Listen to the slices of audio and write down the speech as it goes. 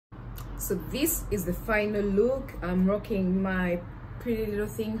So this is the final look. I'm rocking my Pretty Little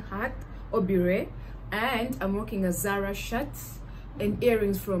Thing hat or beret, and I'm rocking a Zara shirt and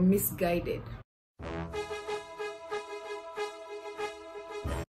earrings from Misguided.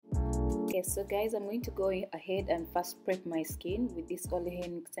 Okay, so guys, I'm going to go ahead and first prep my skin with this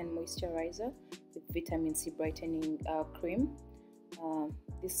Olehenix moisturizer with vitamin C brightening cream.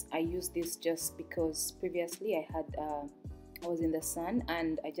 I use this just because previously I was in the sun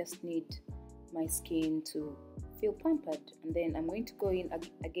and I just need my skin to feel pampered. And then I'm going to go in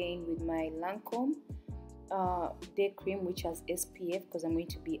again with my Lancome day cream, which has SPF because I'm going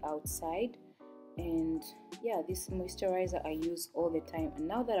to be outside. And yeah, this moisturizer I use all the time. And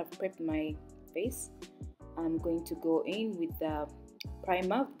now that I've prepped my face, I'm going to go in with the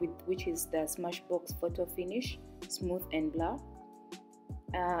primer, which is the Smashbox Photo Finish Smooth and Blur.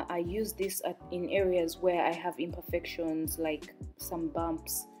 I use this in areas where I have imperfections, like some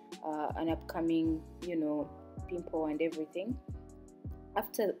bumps, an upcoming, pimple and everything.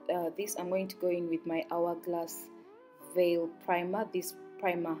 After this, I'm going to go in with my Hourglass Veil Primer. This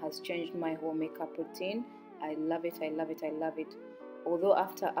primer has changed my whole makeup routine. I love it, I love it, I love it. Although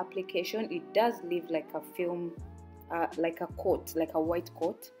after application, it does leave like a film, like a coat, like a white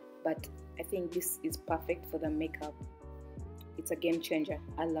coat, but I think this is perfect for the makeup. It's a game changer.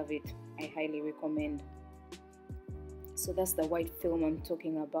 I love it. I highly recommend. So that's the white film I'm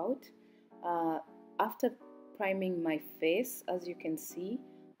talking about. After priming my face, as you can see,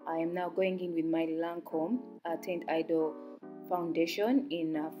 I am now going in with my Lancome Teint Idol foundation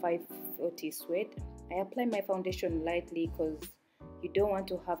in 540 Suede. I apply my foundation lightly because you don't want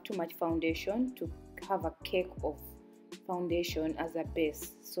to have too much foundation to have a cake of foundation as a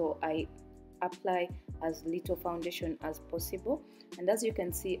base. So I apply as little foundation as possible, and as you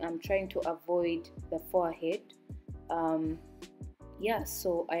can see, I'm trying to avoid the forehead.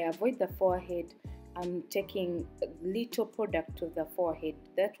 So I avoid the forehead. I'm taking little product to the forehead.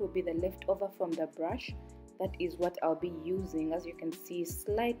 That will be the leftover from the brush. That is what I'll be using. As you can see,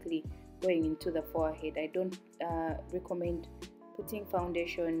 slightly going into the forehead. I don't recommend putting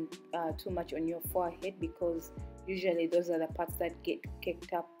foundation too much on your forehead because usually those are the parts that get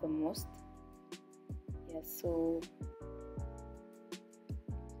caked up the most. So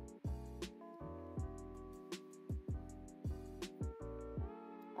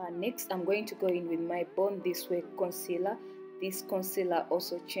next I'm going to go in with my Born This Way concealer. This concealer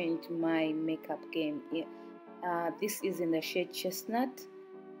also changed my makeup game. This is in the shade Chestnut.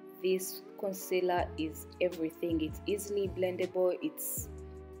 This concealer is everything. It's easily blendable. It's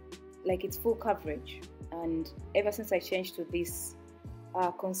full coverage, and ever since I changed to this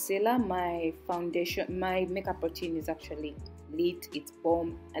concealer, my makeup routine is actually lit. It's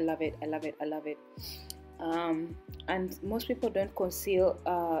bomb. I love it, I love it, I love it. And most people don't conceal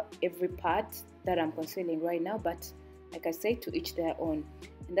every part that I'm concealing right now, but like I say, to each their own.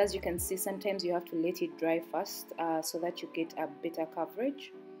 And as you can see, sometimes you have to let it dry first so that you get a better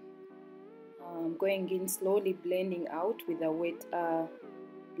coverage. Going in slowly, blending out with a wet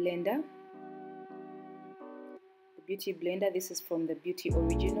blender. Beauty blender. This is from the Beauty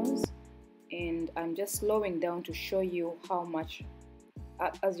Originals, and I'm just slowing down to show you how much.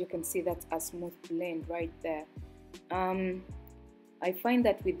 As you can see, that's a smooth blend right there. I find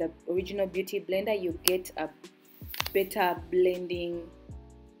that with the original Beauty blender, you get a better blending,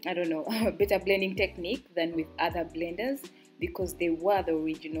 better blending technique than with other blenders because they were the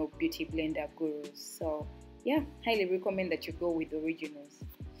original Beauty blender gurus. So yeah, highly recommend that you go with the originals.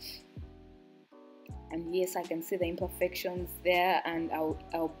 And yes, I can see the imperfections there, and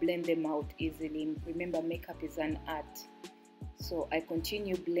I'll blend them out easily. Remember, makeup is an art. So I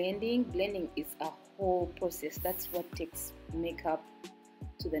continue blending. Blending is a whole process. That's what takes makeup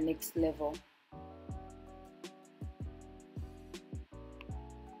to the next level.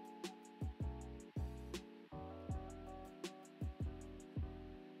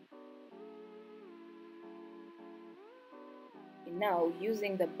 Now,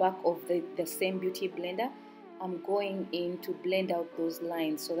 using the back of the same Beauty blender, I'm going in to blend out those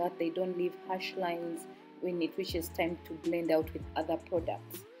lines so that they don't leave harsh lines when it reaches time to blend out with other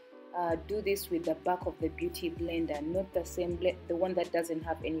products. Do this with the back of the Beauty blender, not the same the one that doesn't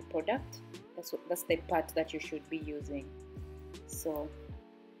have any product. That's the part that you should be using. So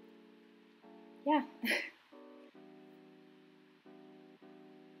yeah.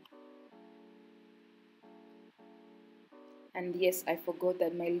 And yes, I forgot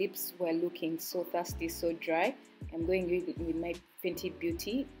that my lips were looking so thirsty, so dry. I'm going in with my Fenty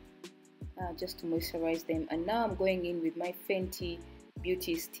Beauty just to moisturize them. And now I'm going in with my Fenty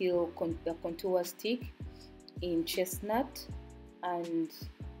Beauty the contour stick in Chestnut. and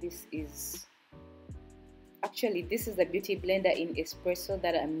this is actually, this is the beauty blender in espresso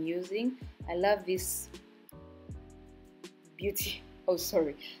that I'm using. I love this beauty, oh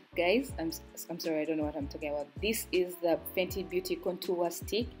sorry guys, I'm sorry, I don't know what I'm talking about. This is the Fenty Beauty contour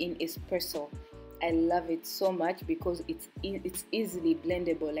stick in espresso. I love it so much because it's easily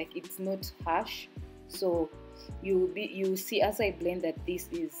blendable, like it's not harsh, so you see as I blend that this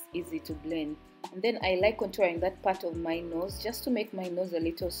is easy to blend. And then I like contouring that part of my nose just to make my nose a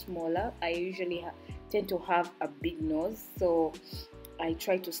little smaller. I usually tend to have a big nose, so I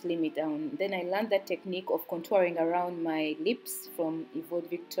try to slim it down. Then I learned that technique of contouring around my lips from Evolve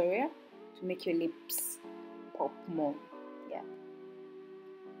Victoria to make your lips pop more. Yeah.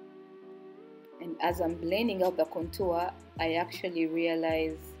 And as I'm blending out the contour, I actually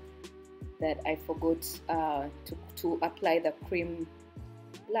realized that I forgot to apply the cream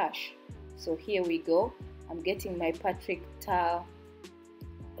blush. So here we go. I'm getting my Patrick Ta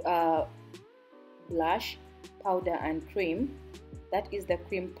blush, powder and cream. That is the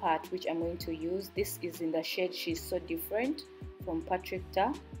cream part which I'm going to use. This is in the shade She's So Different from Patrick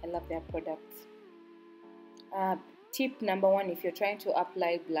Ta. I love their products. Tip number one, if you're trying to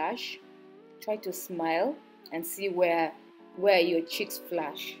apply blush, try to smile and see where your cheeks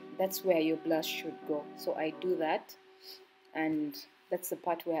flash. That's where your blush should go. So I do that, and that's the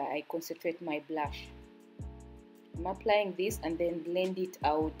part where I concentrate my blush. I'm applying this and then blend it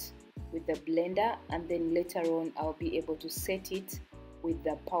out with the blender, and then later on I'll be able to set it with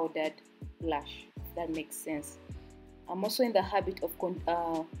the powdered blush, if that makes sense. I'm also in the habit of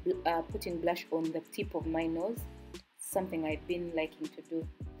putting blush on the tip of my nose, something I've been liking to do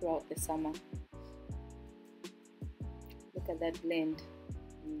throughout the summer. Look at that blend.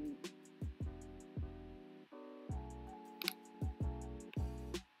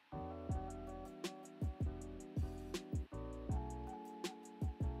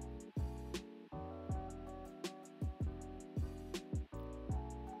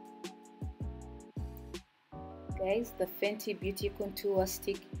 Guys, the Fenty Beauty contour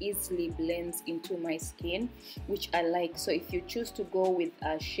stick easily blends into my skin, which I like. So if you choose to go with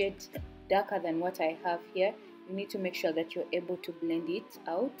a shade darker than what I have here, you need to make sure that you're able to blend it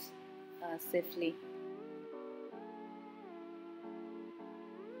out safely.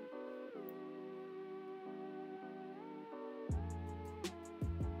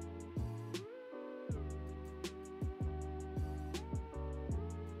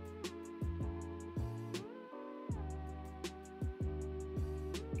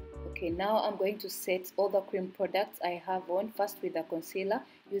 Okay, now I'm going to set all the cream products I have on, first with the concealer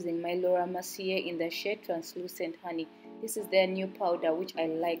using my Laura Mercier in the shade Translucent Honey. This is their new powder, which I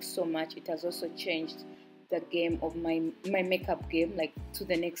like so much. It has also changed the game of my makeup game, like to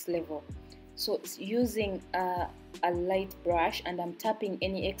the next level. So it's using a light brush, and I'm tapping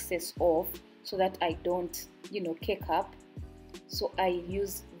any excess off so that I don't, cake up. So I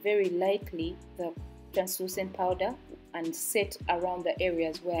use very lightly the translucent powder and set around the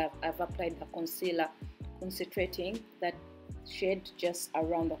areas where I've applied the concealer, concentrating that shade just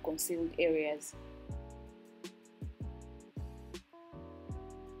around the concealed areas.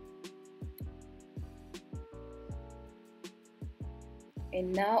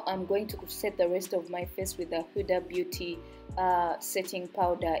 And now I'm going to set the rest of my face with the Huda Beauty setting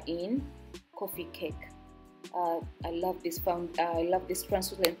powder in Coffee Cake. I love this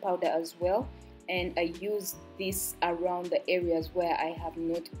translucent powder as well, and I use this around the areas where I have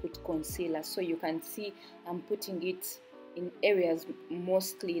not put concealer. So you can see I'm putting it in areas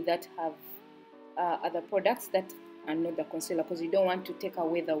mostly that have other products that are not the concealer, because you don't want to take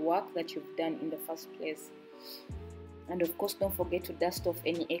away the work that you've done in the first place. And of course, don't forget to dust off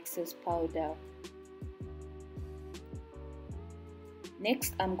any excess powder.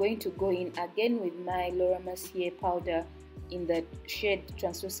 Next, I'm going to go in again with my Laura Mercier powder in the shade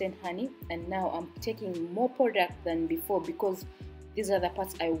Translucent Honey, and now I'm taking more product than before because these are the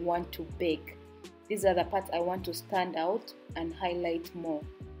parts I want to bake. These are the parts I want to stand out and highlight more.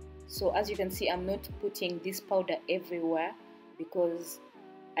 So as you can see, I'm not putting this powder everywhere because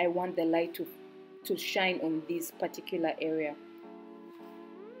I want the light to shine on this particular area.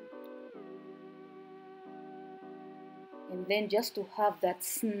 And then just to have that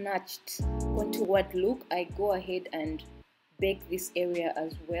snatched contoured look, I go ahead and bake this area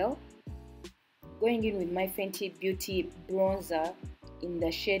as well. Going in with my Fenty Beauty bronzer in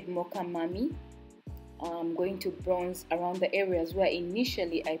the shade Mocha Mami. I'm going to bronze around the areas where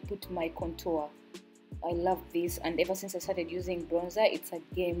initially I put my contour. I love this, and ever since I started using bronzer, it's a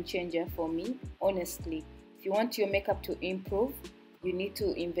game changer for me, honestly. If you want your makeup to improve, you need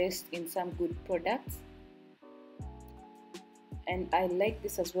to invest in some good products. And I like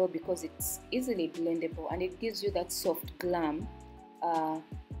this as well because it's easily blendable and it gives you that soft glam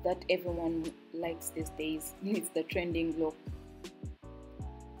that everyone likes these days. It's the trending look.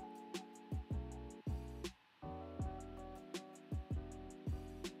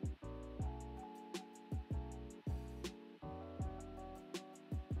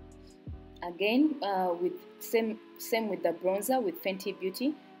 Again, with same with the bronzer with Fenty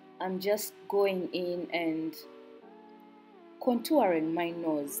Beauty, I'm just going in and contouring my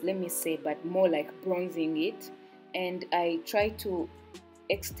nose, let me say, but more like bronzing it. And I try to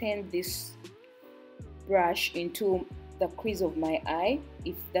extend this brush into the crease of my eye,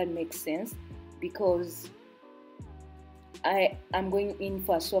 if that makes sense, because I'm going in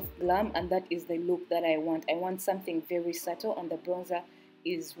for a soft glam, and that is the look that I want. I want something very subtle, and the bronzer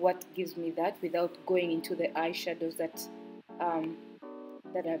is what gives me that without going into the eyeshadows that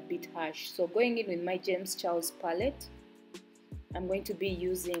are a bit harsh. So going in with my James Charles palette, I'm going to be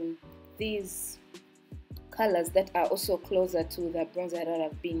using these colors that are also closer to the bronzer that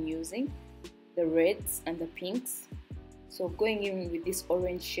I've been using, the reds and the pinks. So going in with this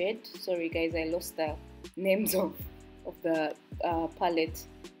orange shade, sorry guys, I lost the names of the palette.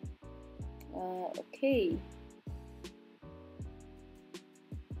 Okay.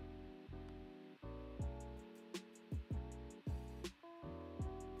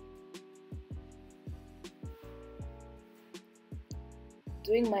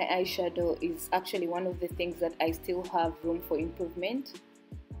 Doing my eyeshadow is actually one of the things that I still have room for improvement.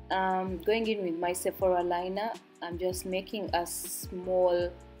 Going in with my Sephora liner, I'm just making a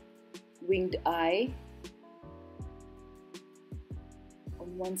small winged eye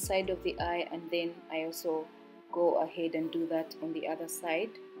on one side of the eye, and then I also go ahead and do that on the other side.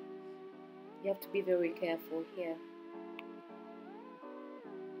 You have to be very careful here.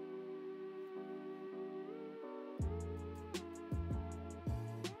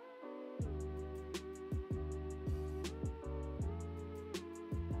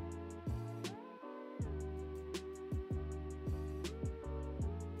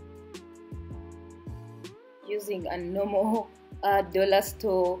 Using a normal dollar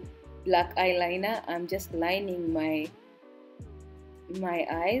store black eyeliner, I'm just lining my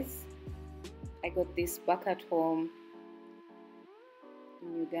eyes. I got this back at home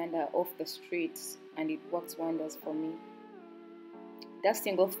in Uganda off the streets, and it works wonders for me.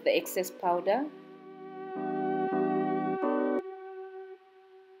 Dusting off the excess powder.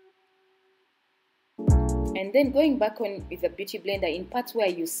 And then going back on with the beauty blender in parts where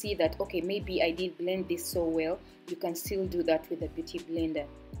you see that, okay, maybe I did blend this so well, you can still do that with the beauty blender.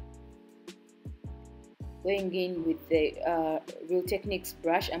 Going in with the Real Techniques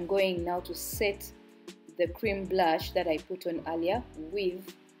brush, I'm going now to set the cream blush that I put on earlier with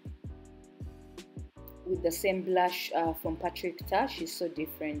the same blush from Patrick Ta. She's so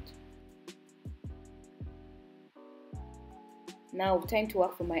different. Now time to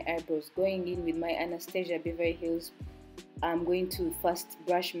work for my eyebrows. Going in with my Anastasia Beverly Hills, I'm going to first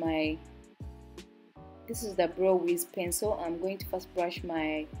brush my, this is the Brow Wiz pencil. I'm going to first brush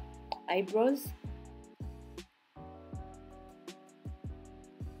my eyebrows,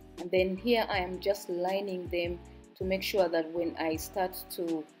 and then here I am just lining them to make sure that when I start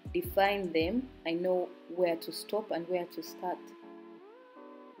to define them, I know where to stop and where to start.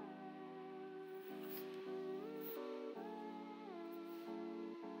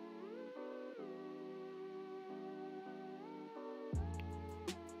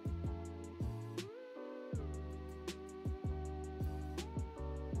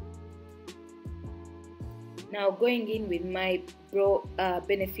 Now going in with my Brow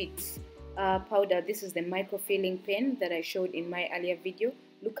Benefits powder. This is the microfilling pen that I showed in my earlier video.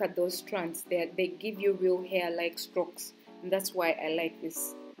 Look at those strands. They give you real hair-like strokes, and that's why I like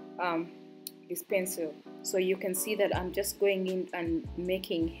this pencil. So you can see that I'm just going in and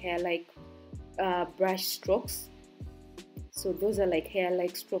making hair-like brush strokes. So those are like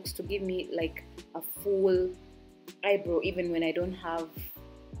hair-like strokes to give me like a full eyebrow, even when I don't have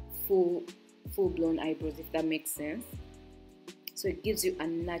full-blown eyebrows, if that makes sense. So it gives you a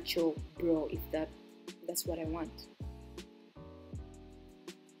natural brow, if that's what I want.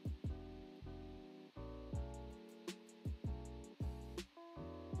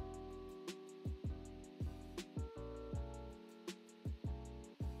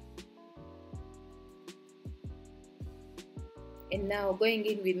 And now going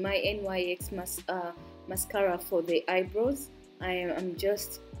in with my NYX mascara for the eyebrows. I'm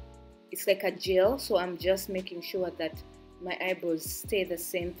just, it's like a gel, so I'm just making sure that my eyebrows stay the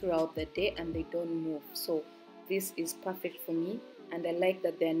same throughout the day and they don't move. So this is perfect for me, and I like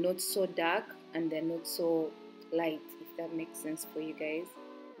that they're not so dark and they're not so light, if that makes sense for you guys.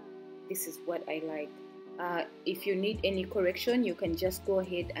 This is what I like. If you need any correction, you can just go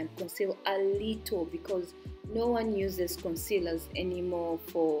ahead and conceal a little, because no one uses concealers anymore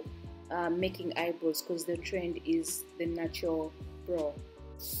for making eyebrows, because the trend is the natural brow.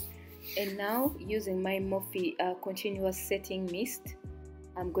 And now, using my Morphe continuous setting mist,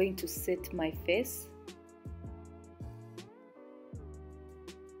 I'm going to set my face.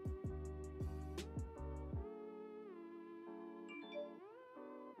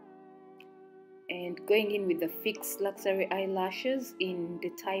 And going in with the Fix Luxury Eyelashes in the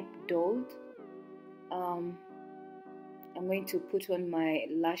type Dolled. I'm going to put on my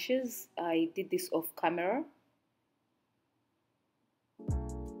lashes. I did this off camera.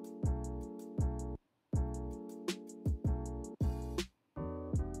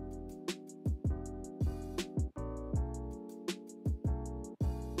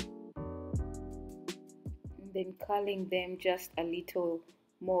 And then curling them just a little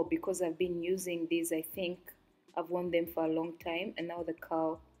more, because I've been using these. I think I've worn them for a long time, and now the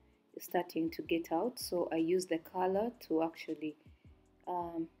curl is starting to get out, so I use the curler to actually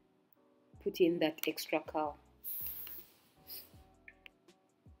put in that extra curl.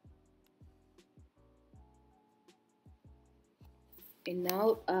 And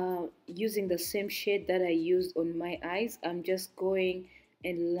now using the same shade that I used on my eyes, I'm just going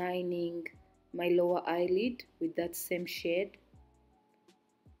and lining my lower eyelid with that same shade.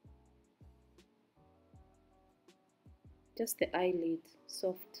 Just the eyelid,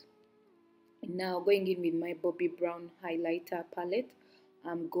 soft. And now going in with my Bobbi Brown highlighter palette,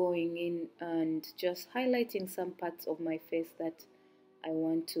 I'm going in and just highlighting some parts of my face that I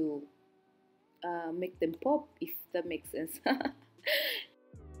want to make them pop, if that makes sense.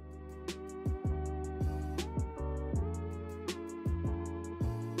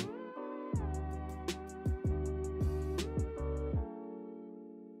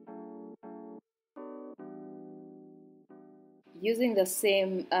 Using the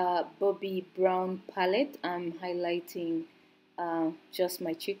same Bobbi Brown palette, I'm highlighting just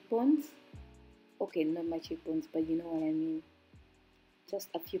my cheekbones. Okay, not my cheekbones, but you know what I mean. Just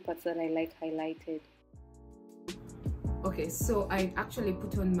a few parts that I like highlighted. Okay, so I actually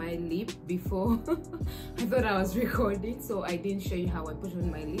put on my lip before. I thought I was recording, so I didn't show you how I put on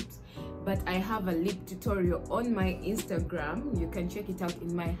my lips. But I have a lip tutorial on my Instagram. You can check it out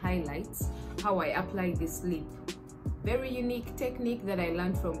in my highlights, how I apply this lip. Very unique technique that I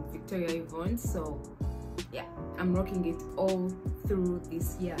learned from Victoria Yvonne. So yeah, I'm rocking it all through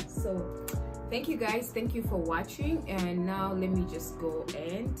this year. So thank you guys, thank you for watching, and now let me just go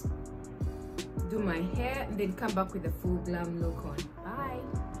and do my hair and then come back with a full glam look on. Bye.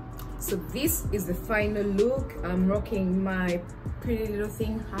 So this is the final look. I'm rocking my Pretty Little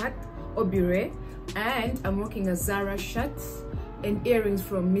Thing hat, Obire, and I'm rocking a Zara shirt and earrings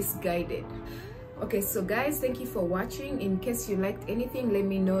from Misguided. Okay, so guys, thank you for watching. In case you liked anything, let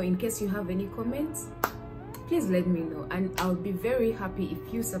me know. In case you have any comments, please let me know, and I'll be very happy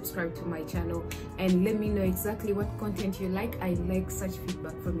if you subscribe to my channel and let me know exactly what content you like. I like such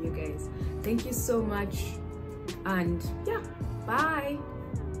feedback from you guys. Thank you so much, and yeah, bye.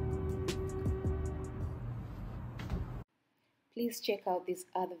 Please check out these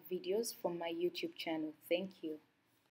other videos from my YouTube channel. Thank you.